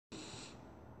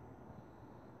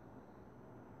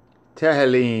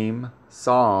Tehillim,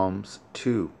 Psalms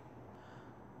 2.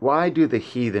 Why do the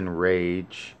heathen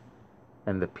rage,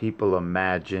 and the people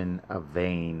imagine a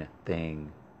vain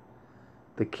thing?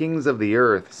 The kings of the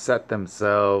earth set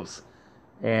themselves,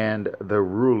 and the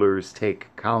rulers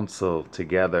take counsel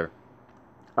together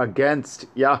against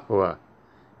Yahweh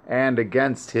and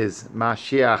against his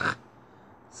Mashiach,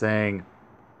 saying,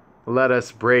 Let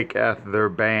us break their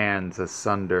bands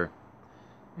asunder,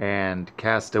 and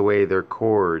cast away their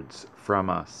cords from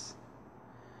us.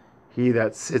 He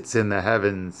that sits in the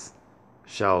heavens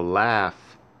shall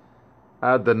laugh.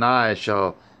 Adonai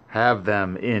shall have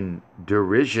them in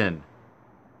derision.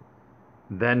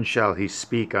 Then shall he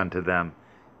speak unto them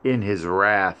in his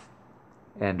wrath,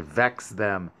 and vex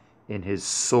them in his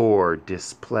sore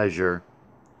displeasure.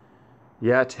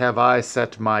 Yet have I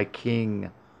set my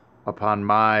king upon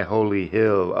my holy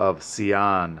hill of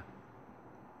Sion.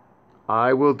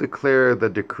 I will declare the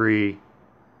decree.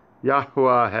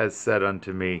 Yahweh has said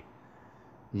unto me,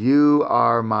 You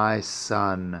are my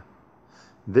son.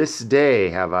 This day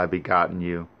have I begotten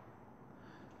you.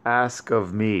 Ask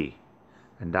of me,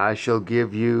 and I shall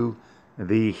give you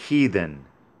the heathen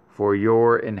for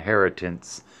your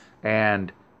inheritance,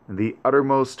 and the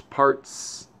uttermost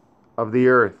parts of the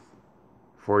earth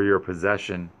for your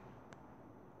possession.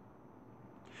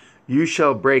 You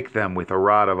shall break them with a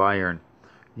rod of iron.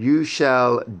 You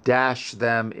shall dash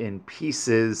them in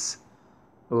pieces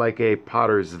like a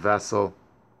potter's vessel.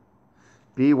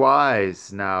 Be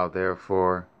wise now,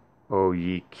 therefore, O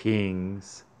ye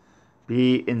kings.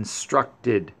 Be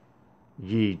instructed,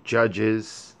 ye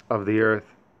judges of the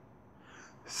earth.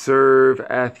 Serve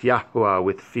at Yahweh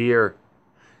with fear,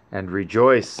 and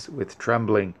rejoice with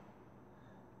trembling.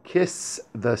 Kiss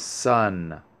the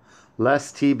Son,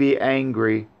 lest he be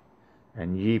angry,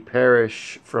 and ye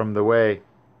perish from the way,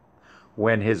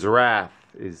 when his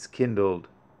wrath is kindled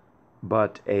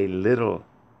but a little.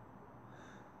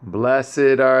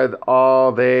 Blessed are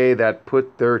all they that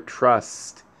put their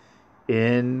trust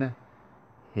in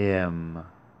him.